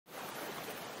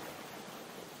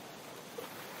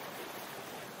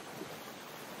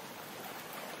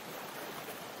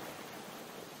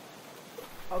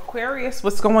Aquarius,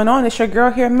 what's going on? It's your girl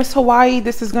here, Miss Hawaii.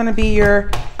 This is going to be your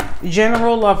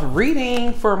general love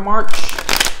reading for March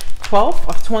 12th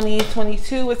of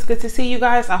 2022. It's good to see you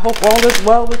guys. I hope all is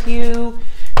well with you,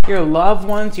 your loved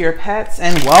ones, your pets,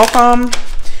 and welcome.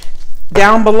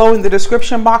 Down below in the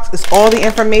description box is all the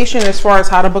information as far as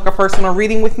how to book a personal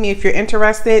reading with me if you're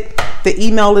interested. The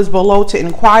email is below to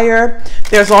inquire.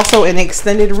 There's also an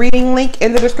extended reading link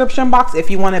in the description box if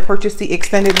you want to purchase the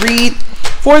extended read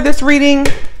for this reading.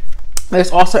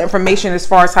 There's also information as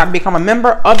far as how to become a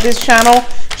member of this channel.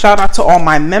 Shout out to all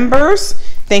my members.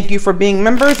 Thank you for being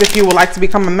members. If you would like to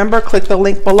become a member, click the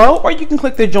link below, or you can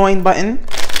click the join button.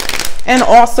 And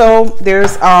also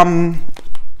there's an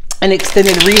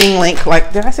extended reading link.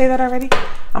 Like, did I say that already?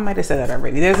 I might have said that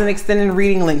already. There's an extended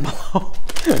reading link below.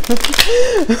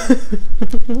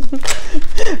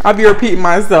 I'll be repeating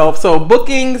myself. So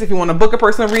bookings, if you want to book a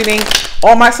personal reading,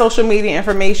 all my social media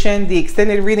information, the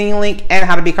extended reading link, and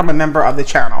how to become a member of the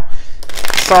channel.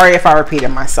 Sorry if I repeated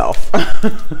myself.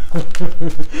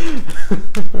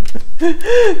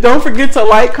 Don't forget to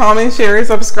like, comment, share, and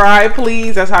subscribe,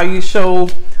 please. That's how you show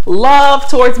love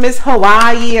towards Miss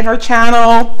Hawaii and her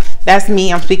channel. That's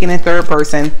me. I'm speaking in third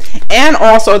person. And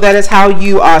also that is how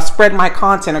you spread my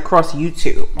content across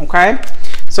YouTube. Okay.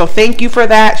 So thank you for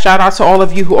that. Shout out to all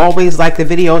of you who always like the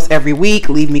videos every week.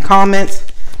 Leave me comments.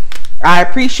 I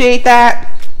appreciate that.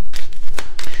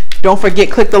 Don't forget,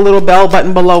 click the little bell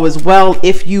button below as well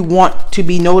if you want to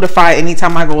be notified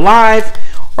anytime I go live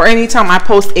or anytime I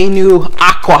post a new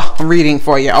aqua reading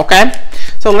for you. Okay.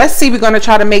 So let's see. We're going to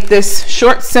try to make this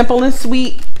short, simple, and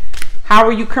sweet. How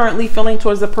are you currently feeling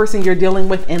towards the person you're dealing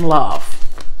with in love?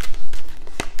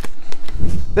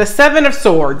 The Seven of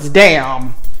Swords.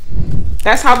 Damn.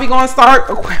 That's how we going to start,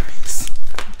 Aquarius.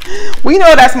 We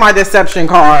know that's my deception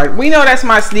card. We know that's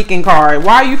my sneaking card.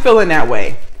 Why are you feeling that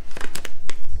way?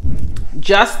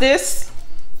 Justice.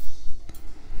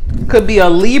 Could be a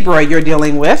Libra you're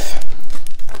dealing with.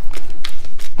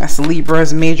 That's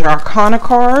Libra's major arcana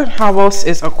card. How else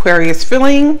is Aquarius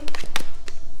feeling?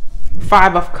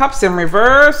 Five of Cups in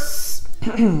reverse.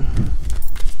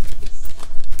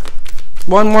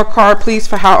 One more card, please,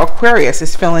 for how Aquarius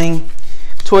is feeling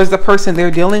towards the person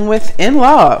they're dealing with in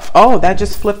love. Oh, that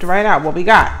just flipped right out. What we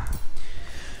got?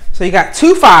 So you got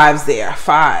two fives there.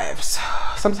 Fives.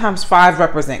 Sometimes fives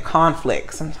represent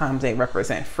conflict. Sometimes they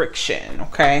represent friction.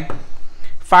 Okay.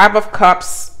 Five of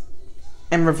Cups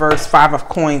in reverse. Five of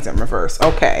Coins in reverse.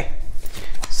 Okay.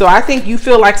 So I think you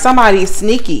feel like somebody is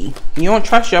sneaky. You don't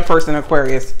trust your person,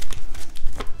 Aquarius.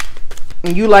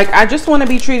 And you like, I just want to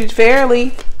be treated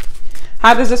fairly.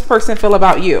 How does this person feel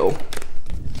about you?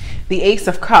 The Ace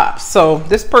of Cups. So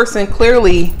this person,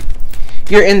 clearly,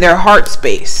 you're in their heart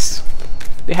space.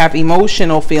 They have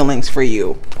emotional feelings for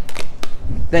you.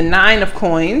 The Nine of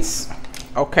Coins.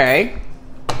 Okay.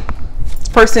 This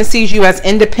person sees you as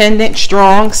independent,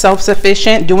 strong,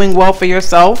 self-sufficient, doing well for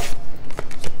yourself.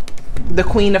 The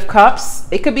Queen of Cups.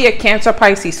 It could be a Cancer,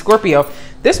 Pisces, Scorpio.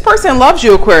 This person loves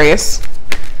you, Aquarius.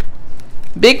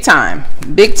 Big time.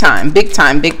 Big time. Big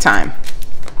time. Big time.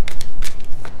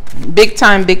 Big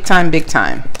time. Big time. Big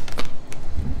time.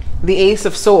 The Ace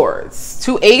of Swords.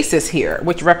 Two aces here,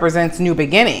 which represents new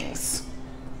beginnings.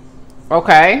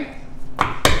 Okay.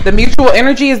 The mutual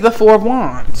energy is the Four of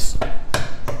Wands.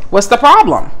 What's the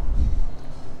problem?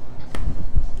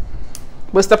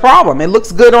 What's the problem? It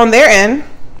looks good on their end.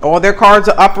 All their cards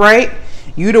are upright.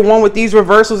 You the one with these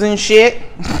reversals and shit.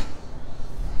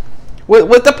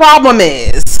 What the problem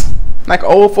is? Like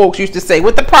old folks used to say,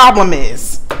 what the problem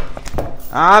is?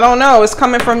 I don't know. It's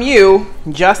coming from you.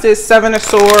 Justice, Seven of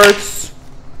Swords.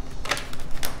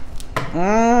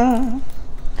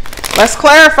 Let's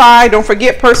clarify. Don't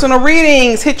forget personal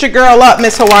readings. Hit your girl up,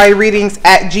 MissHawaiiReadings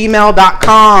at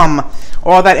gmail.com.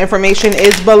 All that information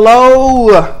is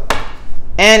below.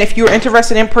 And if you're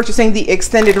interested in purchasing the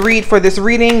extended read for this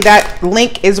reading, that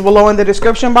link is below in the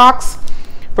description box.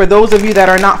 For those of you that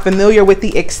are not familiar with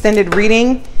the extended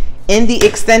reading, in the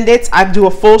extended, I do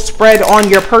a full spread on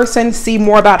your person, see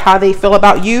more about how they feel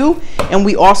about you. And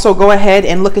we also go ahead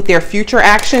and look at their future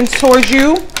actions towards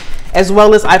you, as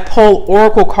well as I pull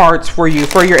oracle cards for you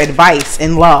for your advice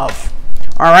in love.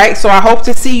 All right, so I hope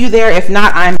to see you there. If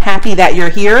not, I'm happy that you're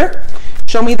here.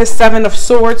 Show me the Seven of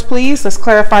Swords, please. Let's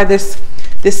clarify this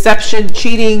deception,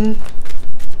 cheating,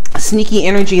 sneaky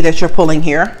energy that you're pulling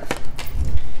here.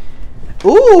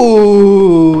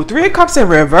 Ooh, Three of Cups in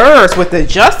reverse with the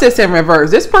Justice in reverse.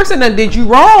 This person done did you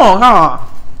wrong, huh?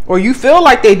 Or you feel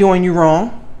like they doing you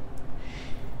wrong.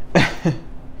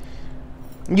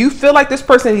 You feel like this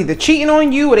person is either cheating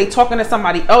on you or they talking to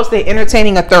somebody else. They're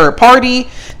entertaining a third party.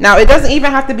 Now, it doesn't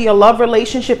even have to be a love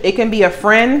relationship. It can be a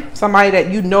friend, somebody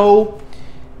that you know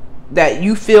that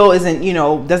you feel isn't, you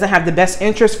know, doesn't have the best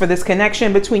interest for this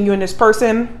connection between you and this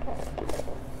person.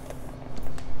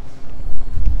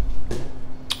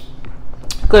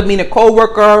 Could mean a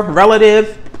co-worker,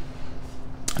 relative.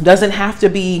 Doesn't have to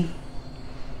be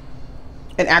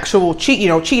an actual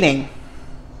cheating.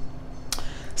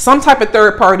 Some type of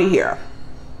third party here.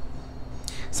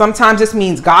 Sometimes this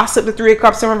means gossip, the Three of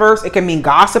Cups in reverse. It can mean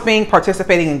gossiping,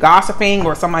 participating in gossiping,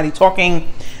 or somebody talking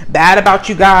bad about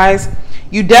you guys.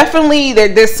 You definitely,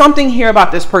 there's something here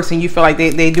about this person. You feel like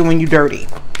they're doing you dirty,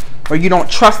 or you don't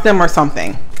trust them or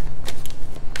something.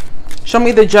 Show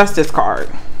me the Justice card.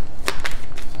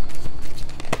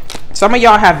 Some of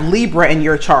y'all have Libra in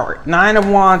your chart. 9 of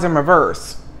Wands in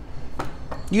reverse.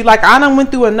 You like, I done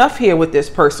went through enough here with this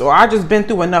person, or I just been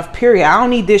through enough, period. I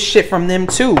don't need this shit from them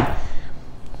too.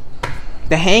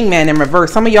 The Hangman in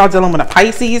reverse. Some of y'all dealing with a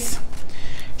Pisces.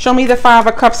 Show me the 5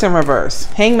 of Cups in reverse.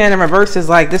 Hangman in reverse is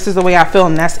like, this is the way I feel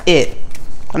and that's it.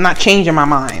 I'm not changing my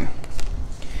mind.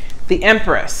 The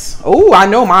Empress. Oh, I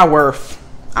know my worth.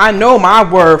 I know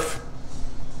my worth.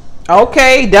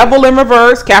 Okay, Devil in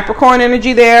reverse. Capricorn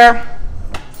energy there.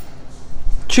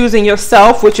 Choosing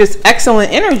yourself, which is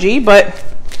excellent energy, but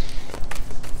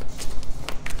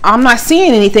I'm not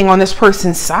seeing anything on this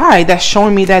person's side that's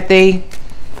showing me that they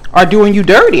are doing you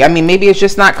dirty. I mean, maybe it's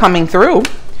just not coming through.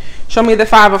 Show me the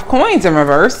 5 of Coins in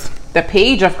reverse. The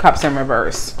Page of Cups in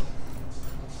reverse.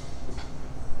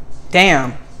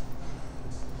 Damn.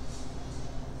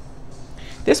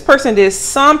 This person did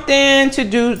something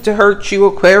to hurt you,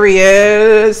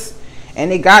 Aquarius.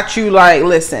 And they got you like,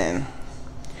 listen,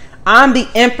 I'm the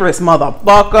Empress,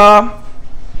 motherfucker.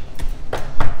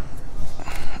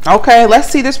 Okay, let's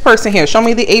see this person here. Show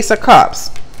me the Ace of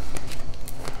Cups.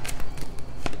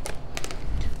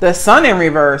 The Sun in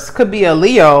reverse. Could be a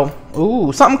Leo.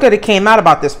 Ooh, something could have came out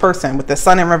about this person with the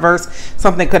Sun in reverse.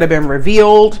 Something could have been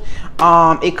revealed.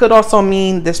 It could also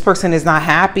mean this person is not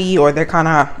happy, or they're kind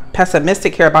of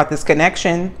pessimistic here about this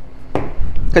connection,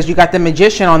 because you got the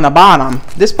Magician on the bottom.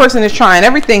 This person is trying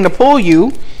everything to pull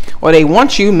you, or they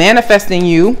want you, manifesting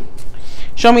you.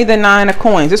 Show me the 9 of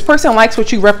Coins. This person likes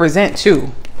what you represent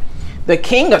too. The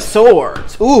King of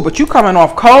Swords. Ooh, but you coming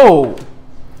off cold.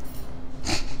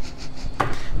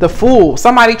 The Fool.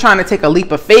 Somebody trying to take a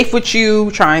leap of faith with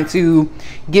you, trying to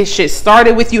get shit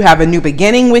started with you, have a new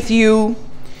beginning with you.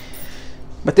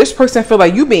 But this person feel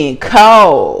like you being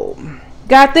cold.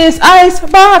 Got this ice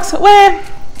box. Where?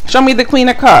 Show me the Queen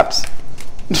of Cups.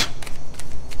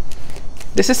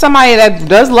 This is somebody that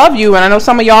does love you, and I know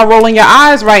some of y'all rolling your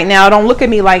eyes right now. Don't look at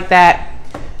me like that.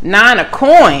 9 of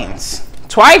Coins.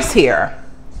 Twice here.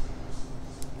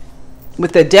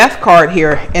 With the Death card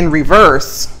here in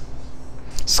reverse.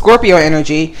 Scorpio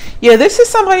energy. Yeah, this is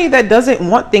somebody that doesn't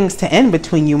want things to end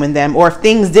between you and them, or if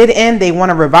things did end, they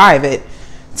want to revive it.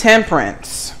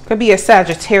 Temperance. Could be a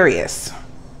Sagittarius.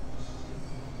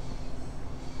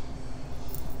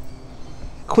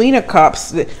 Queen of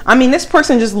Cups. I mean, this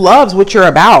person just loves what you're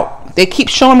about. They keep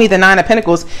showing me the 9 of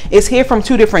Pentacles. It's here from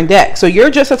 2 different decks. So you're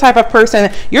just the type of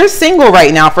person, you're single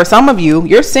right now. For some of you,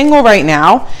 you're single right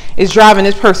now. Is driving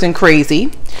this person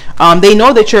crazy. They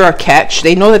know that you're a catch.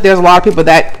 They know that there's a lot of people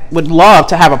that would love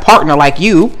to have a partner like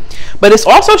you. But it's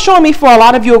also showing me for a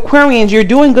lot of you Aquarians, you're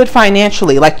doing good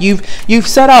financially. Like you've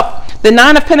set up. The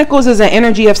 9 of Pentacles is an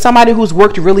energy of somebody who's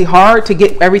worked really hard to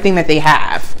get everything that they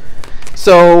have.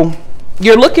 So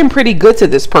you're looking pretty good to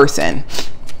this person.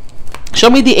 Show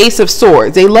me the Ace of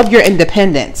Swords. They love your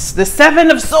independence. The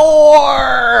 7 of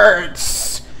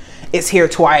Swords is here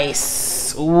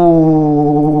twice.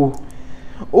 Ooh.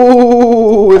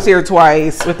 Ooh, it's here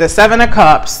twice with the 7 of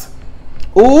Cups.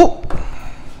 Ooh.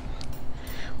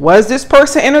 Was this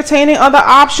person entertaining other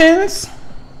options?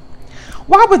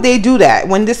 Why would they do that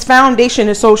when this foundation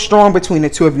is so strong between the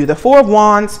two of you? The 4 of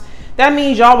Wands. That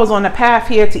means y'all was on the path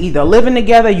here to either living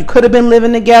together. You could have been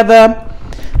living together.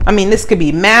 I mean, this could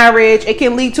be marriage. It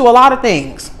can lead to a lot of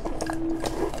things.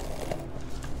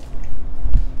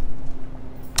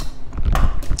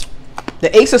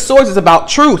 The Ace of Swords is about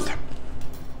truth.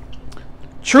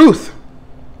 Truth.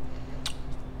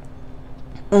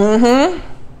 I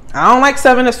don't like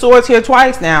 7 of Swords here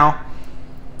twice now.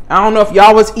 I don't know if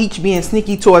y'all was each being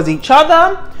sneaky towards each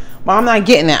other, but I'm not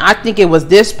getting it. I think it was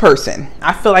this person.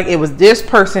 I feel like it was this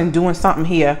person doing something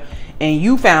here and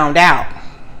you found out.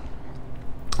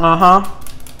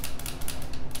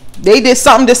 They did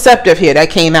something deceptive here that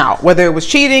came out. Whether it was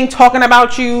cheating, talking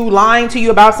about you, lying to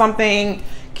you about something,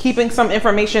 keeping some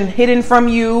information hidden from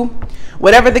you,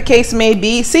 whatever the case may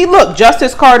be. See, look,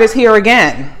 Justice card is here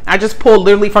again. I just pulled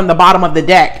literally from the bottom of the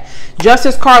deck.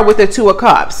 Justice card with the Two of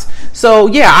Cups. So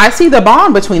yeah, I see the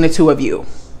bond between the two of you.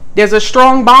 There's a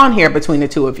strong bond here between the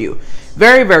two of you.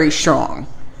 Very, very strong.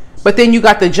 But then you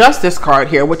got the Justice card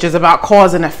here, which is about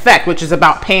cause and effect, which is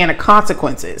about paying the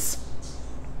consequences.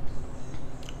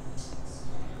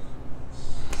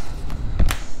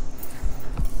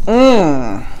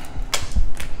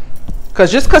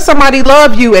 Because just because somebody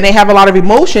loves you and they have a lot of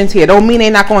emotions here, don't mean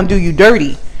they're not going to do you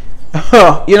dirty.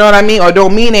 You know what I mean? Or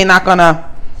don't mean they're not going to.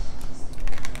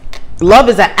 Love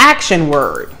is an action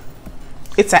word.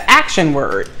 It's an action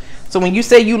word. So when you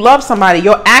say you love somebody,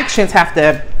 your actions have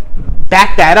to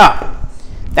back that up.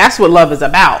 That's what love is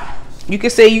about. You can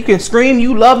say, you can scream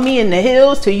you love me in the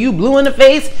hills till you blue in the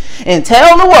face and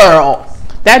tell the world.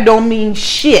 That don't mean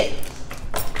shit.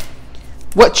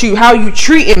 How you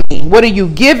treating me? What are you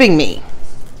giving me?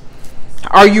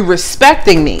 Are you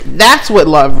respecting me? That's what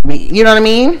love means. You know what I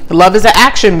mean? Love is an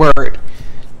action word.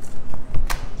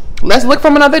 Let's look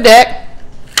from another deck.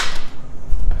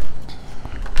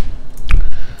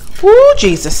 Woo,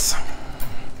 Jesus.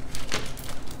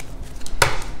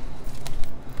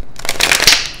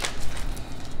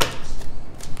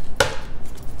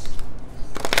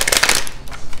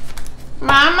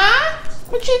 Mama,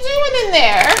 what you doing in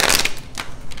there?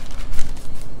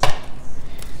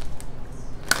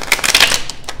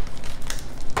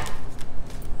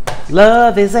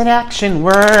 Love is an action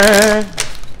word.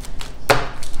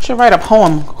 I should write a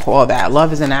poem called that.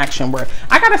 Love is an action word.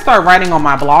 I gotta start writing on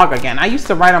my blog again. I used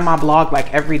to write on my blog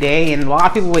like every day, and a lot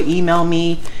of people would email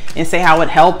me and say how it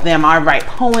helped them. I write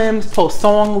poems, post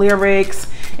song lyrics,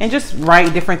 and just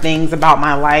write different things about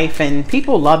my life, and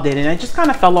people loved it. And it just kind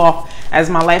of fell off as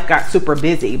my life got super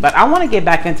busy. But I want to get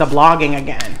back into blogging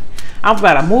again. I've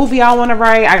got a movie I want to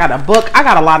write. I got a book. I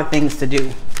got a lot of things to do.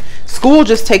 School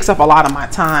just takes up a lot of my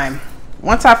time.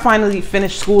 Once I finally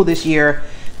finish school this year,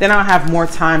 then I'll have more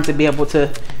time to be able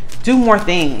to do more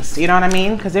things. You know what I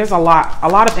mean? Because there's a lot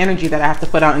of energy that I have to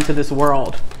put out into this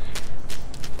world.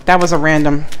 That was a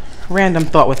random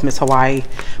thought with Miss Hawaii.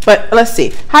 But let's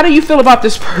see. How do you feel about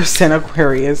this person,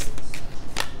 Aquarius?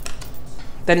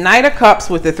 The Knight of Cups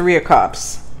with the Three of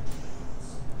Cups.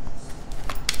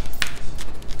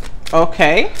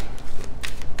 Okay.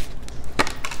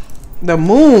 The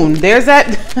Moon. There's that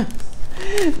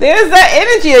there's that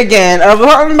energy again of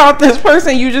learning about this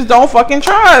person you just don't fucking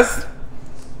trust.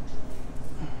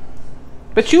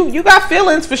 But you got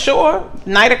feelings for sure.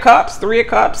 Knight of Cups, Three of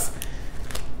Cups.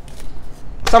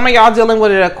 Some of y'all dealing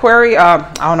with an Aquarius.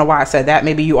 I don't know why I said that.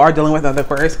 Maybe you are dealing with other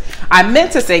Aquarius. I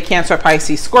meant to say Cancer,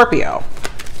 Pisces, Scorpio.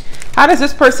 How does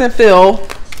this person feel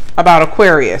about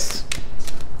Aquarius?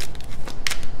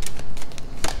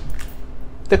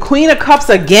 The Queen of Cups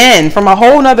again from a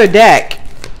whole nother deck.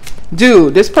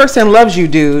 Dude, this person loves you,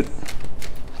 dude.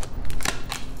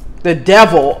 The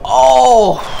Devil.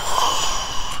 Oh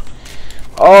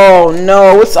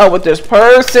no, what's up with this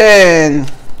person?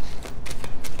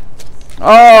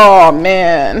 Oh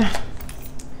man.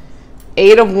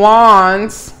 Eight of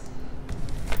Wands.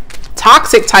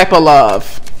 Toxic type of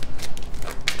love.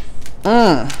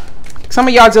 Some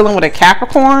of y'all dealing with a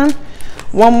Capricorn.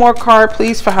 One more card,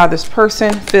 please, for how this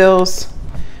person feels.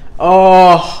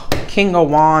 Oh, King of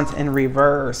Wands in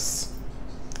reverse.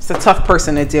 It's a tough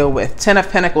person to deal with. Ten of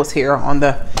Pentacles here on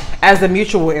as the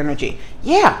mutual energy.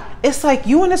 Yeah, it's like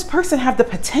you and this person have the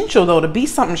potential, though, to be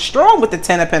something strong with the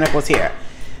Ten of Pentacles here.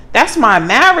 That's my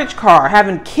marriage card.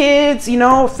 Having kids, you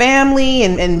know, family,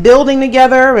 and building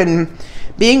together and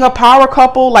being a power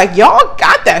couple. Like, y'all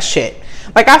got that shit.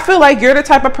 Like, I feel like you're the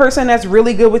type of person that's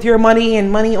really good with your money and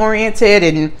money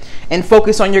oriented and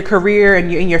focus on your career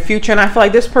and your future. And I feel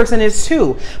like this person is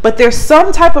too. But there's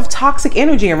some type of toxic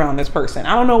energy around this person.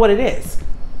 I don't know what it is.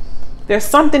 There's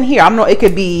something here. I don't know. It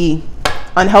could be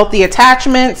unhealthy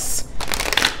attachments.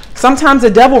 Sometimes the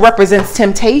devil represents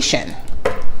temptation.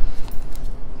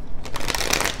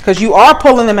 Because you are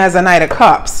pulling them as a Knight of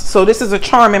Cups. So this is a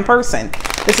charming person.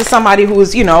 This is somebody who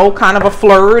is, you know, kind of a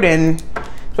flirt, and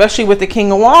especially with the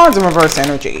King of Wands in reverse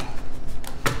energy.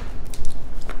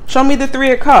 Show me the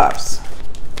Three of Cups.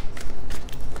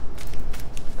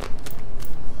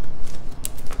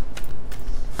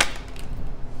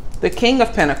 The King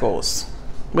of Pentacles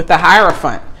with the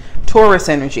Hierophant, Taurus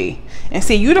energy. And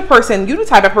see, you the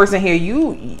type of person here,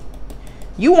 you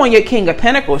on your King of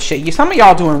Pentacles shit. Some of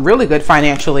y'all doing really good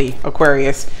financially,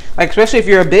 Aquarius. Like, especially if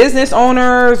you're a business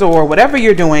owners or whatever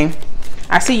you're doing.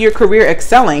 I see your career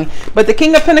excelling. But the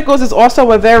King of Pentacles is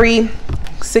also a very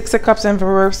Six of Cups in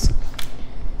reverse.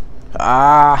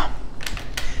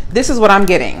 this is what I'm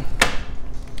getting.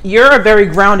 You're a very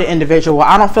grounded individual.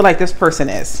 I don't feel like this person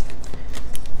is.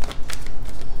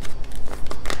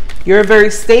 You're a very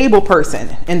stable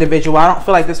individual. I don't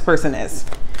feel like this person is.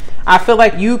 I feel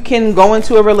like you can go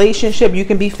into a relationship. You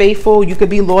can be faithful. You can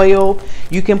be loyal.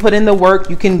 You can put in the work.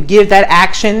 You can give that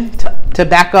action to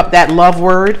back up that love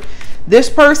word. This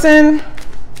person,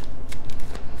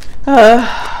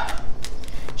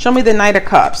 show me the Knight of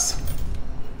Cups.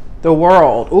 The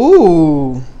World.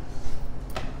 Ooh.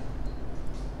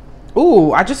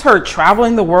 Ooh, I just heard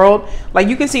traveling the world. Like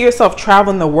you can see yourself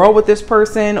traveling the world with this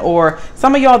person, or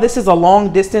some of y'all, this is a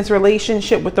long distance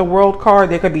relationship with the World card.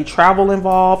 There could be travel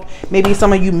involved. Maybe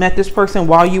some of you met this person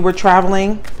while you were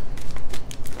traveling.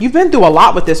 You've been through a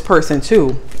lot with this person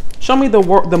too. Show me the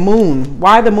Moon.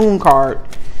 Why the Moon card?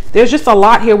 There's just a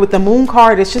lot here with the Moon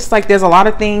card. It's just like there's a lot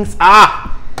of things.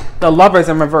 The Lovers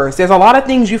in reverse. There's a lot of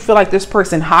things you feel like this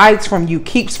person hides from you,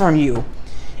 keeps from you.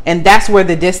 And that's where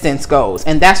the distance goes.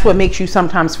 And that's what makes you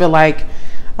sometimes feel like,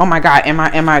 oh my God,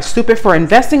 am I stupid for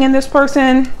investing in this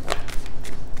person?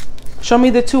 Show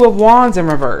me the Two of Wands in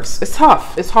reverse. It's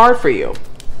tough. It's hard for you.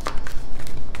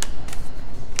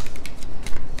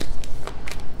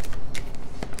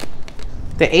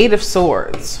 The Eight of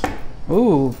Swords.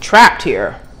 Ooh, trapped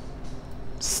here.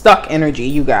 Stuck energy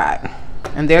you got.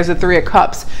 And there's the Three of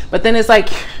Cups. But then it's like,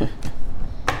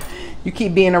 you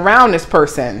keep being around this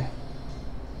person.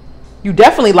 You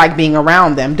definitely like being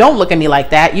around them. Don't look at me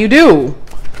like that. You do.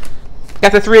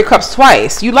 Got the Three of Cups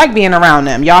twice. You like being around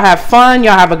them. Y'all have fun.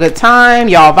 Y'all have a good time.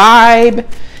 Y'all vibe.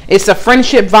 It's a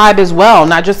friendship vibe as well,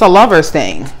 not just a lover's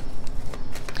thing.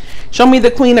 Show me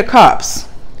the Queen of Cups.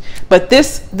 But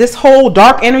this whole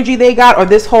dark energy they got, or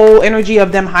this whole energy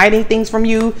of them hiding things from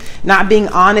you, not being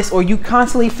honest, or you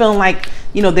constantly feeling like,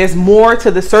 you know, there's more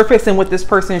to the surface than what this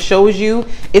person shows you.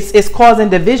 It's causing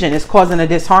division. It's causing a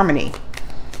disharmony.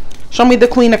 Show me the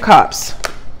Queen of Cups.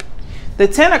 The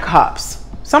Ten of Cups.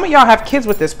 Some of y'all have kids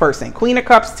with this person. Queen of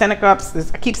Cups, Ten of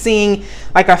Cups. I keep seeing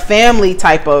like a family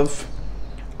type of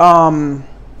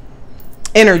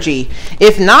energy.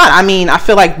 If not, I mean, I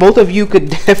feel like both of you could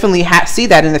definitely see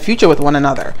that in the future with one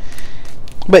another.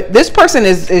 But this person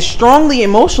is strongly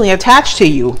emotionally attached to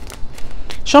you.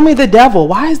 Show me the Devil.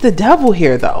 Why is the Devil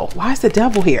here though? Why is the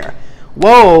Devil here?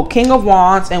 Whoa, King of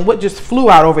Wands, and what just flew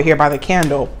out over here by the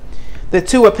candle? The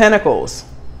Two of Pentacles.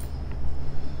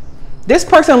 This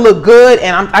person looked good,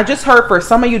 and I just heard for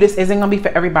some of you, this isn't going to be for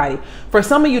everybody. For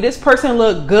some of you, this person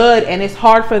looked good, and it's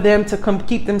hard for them to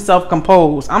keep themselves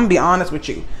composed. I'm going to be honest with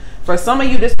you. For some of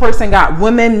you, this person got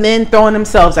women, men throwing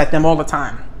themselves at them all the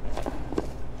time.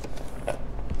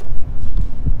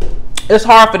 It's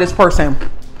hard for this person.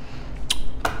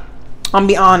 I'm going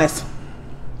to be honest.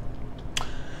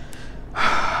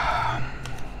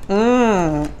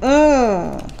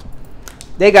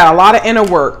 They got a lot of inner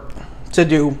work to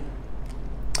do.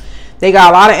 They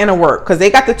got a lot of inner work because they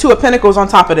got the Two of Pentacles on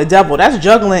top of the Devil. That's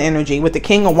juggling energy with the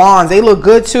King of Wands. They look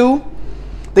good too.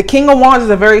 The King of Wands is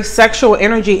a very sexual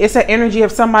energy. It's an energy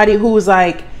of somebody who's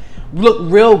like look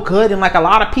real good, and like a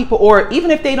lot of people, or even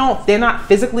if they're not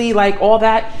physically like all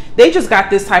that, they just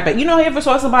got this type of, you know, you ever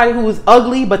saw somebody who's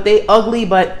ugly, but they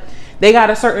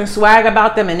got a certain swag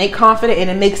about them and they confident, and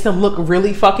it makes them look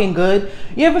really fucking good.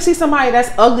 You ever see somebody that's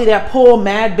ugly that pull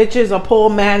mad bitches or pull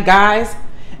mad guys,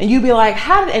 and you be like,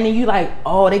 and then you like,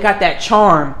 oh, they got that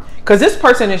charm, because this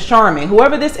person is charming.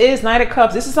 Whoever this is, Knight of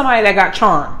Cups, this is somebody that got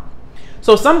charm.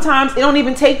 So sometimes it don't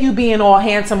even take you being all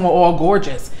handsome or all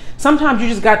gorgeous. Sometimes you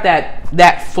just got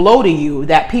that flow to you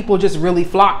that people just really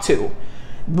flock to.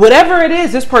 Whatever it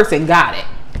is, this person got it,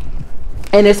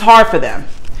 and it's hard for them.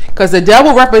 Because the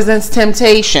Devil represents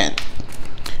temptation.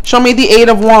 Show me the Eight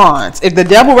of Wands. If the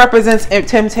Devil represents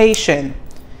temptation,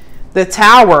 the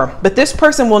Tower. But this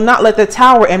person will not let the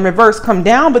Tower in reverse come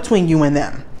down between you and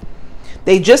them.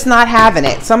 They just not having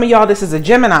it. Some of y'all, this is a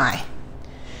Gemini.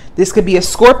 This could be a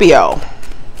Scorpio.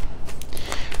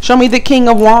 Show me the King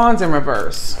of Wands in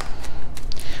reverse.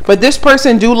 But this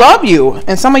person do love you.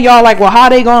 And some of y'all like, well, how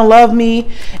they gonna love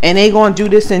me? And they gonna do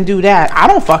this and do that? I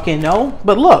don't fucking know.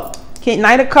 But look.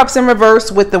 Knight of Cups in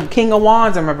reverse with the King of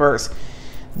Wands in reverse.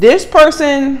 This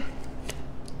person,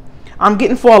 I'm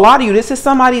getting for a lot of you, this is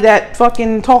somebody that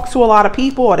fucking talks to a lot of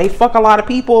people, or they fuck a lot of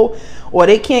people, or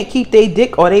they can't keep their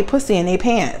dick or they pussy in their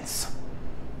pants.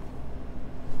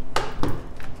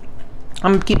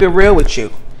 I'm gonna keep it real with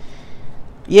you.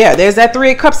 Yeah, there's that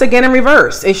Three of Cups again in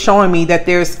reverse. It's showing me that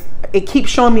it keeps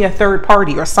showing me a third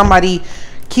party, or somebody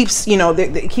keeps, you know,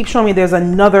 it keeps showing me there's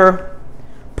another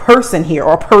person here,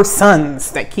 or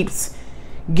persons, that keeps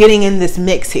getting in this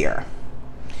mix here.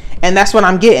 And that's what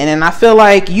I'm getting. And I feel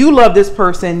like you love this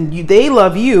person, they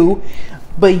love you,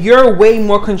 but you're way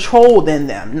more controlled than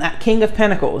them. Not King of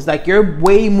Pentacles. Like, you're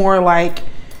way more like,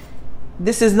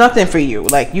 this is nothing for you.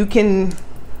 Like, you can,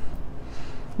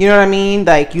 you know what I mean?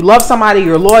 Like, you love somebody,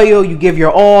 you're loyal, you give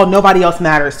your all, nobody else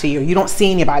matters to you. You don't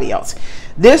see anybody else.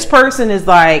 This person is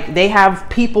like, they have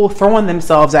people throwing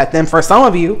themselves at them. For some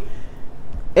of you,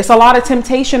 it's a lot of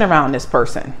temptation around this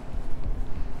person.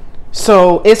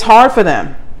 So it's hard for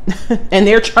them. And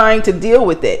they're trying to deal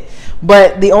with it.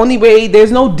 But the only way,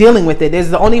 there's no dealing with it. There's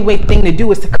the only way thing to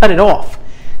do is to cut it off.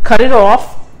 Cut it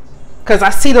off. Because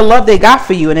I see the love they got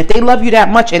for you. And if they love you that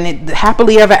much, and it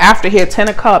happily ever after here, 10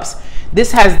 of Cups,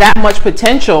 this has that much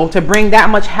potential to bring that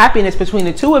much happiness between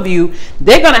the two of you.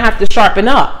 They're going to have to sharpen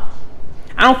up.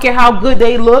 I don't care how good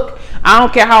they look. I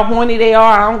don't care how horny they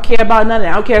are. I don't care about none of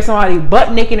that. I don't care if somebody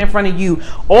butt naked in front of you.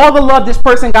 All the love this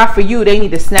person got for you, they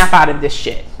need to snap out of this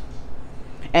shit.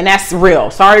 And that's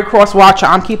real. Sorry, cross watcher.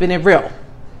 I'm keeping it real.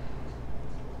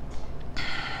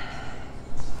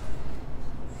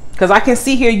 Because I can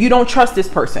see here you don't trust this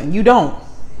person. You don't.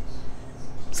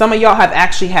 Some of y'all have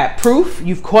actually had proof.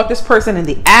 You've caught this person in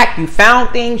the act. You found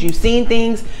things. You've seen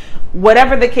things.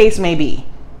 Whatever the case may be.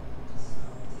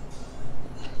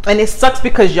 And it sucks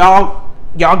because y'all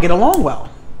get along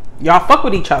well. Y'all fuck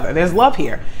with each other. There's love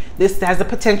here. This has the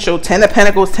potential, 10 of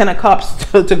Pentacles, 10 of Cups,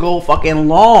 to go fucking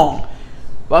long.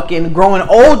 Fucking growing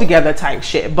old together type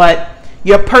shit. But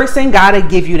your person got to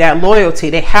give you that loyalty.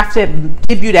 They have to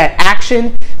give you that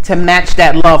action to match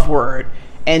that love word.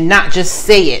 And not just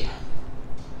say it.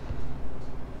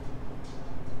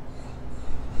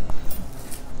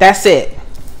 That's it.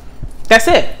 That's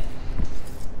it.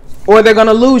 Or they're going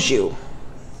to lose you.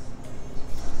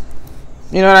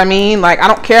 You know what I mean? Like, I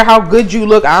don't care how good you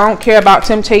look. I don't care about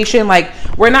temptation. Like,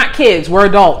 we're not kids. We're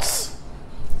adults.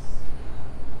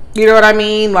 You know what I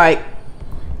mean? Like,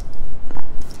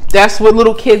 that's what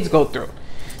little kids go through.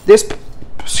 This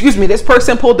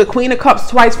person pulled the Queen of Cups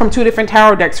twice from 2 different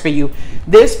tarot decks for you.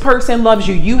 This person loves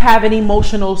you. You have an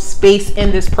emotional space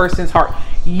in this person's heart.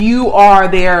 You are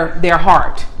their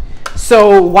heart.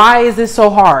 So why is this so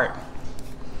hard?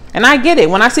 And I get it.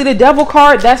 When I see the Devil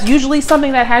card, that's usually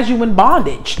something that has you in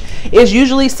bondage. It's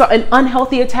usually an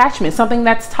unhealthy attachment, something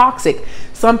that's toxic,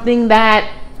 something that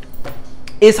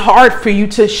is hard for you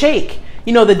to shake.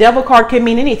 You know, the Devil card can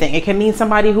mean anything. It can mean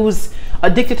somebody who's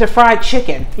addicted to fried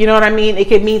chicken. You know what I mean? It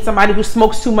can mean somebody who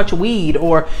smokes too much weed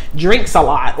or drinks a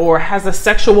lot or has a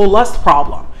sexual lust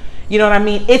problem. You know what I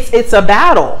mean? It's a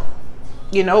battle,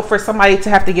 you know, for somebody to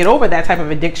have to get over that type of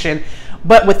addiction.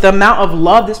 But with the amount of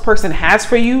love this person has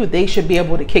for you, they should be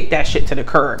able to kick that shit to the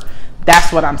curb.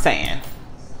 That's what I'm saying.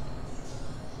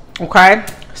 Okay,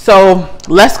 so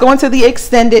let's go into the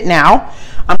extended now.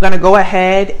 I'm going to go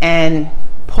ahead and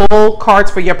pull cards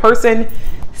for your person,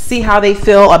 see how they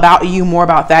feel about you, more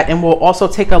about that. And we'll also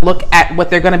take a look at what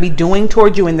they're going to be doing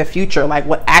towards you in the future, like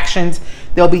what actions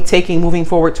they'll be taking moving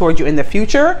forward towards you in the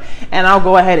future. And I'll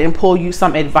go ahead and pull you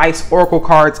some advice oracle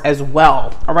cards as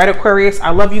well. All right, Aquarius,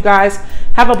 I love you guys.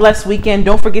 Have a blessed weekend.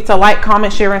 Don't forget to like,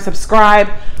 comment, share, and subscribe.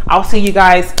 I'll see you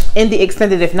guys in the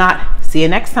extended. If not, see you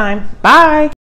next time. Bye.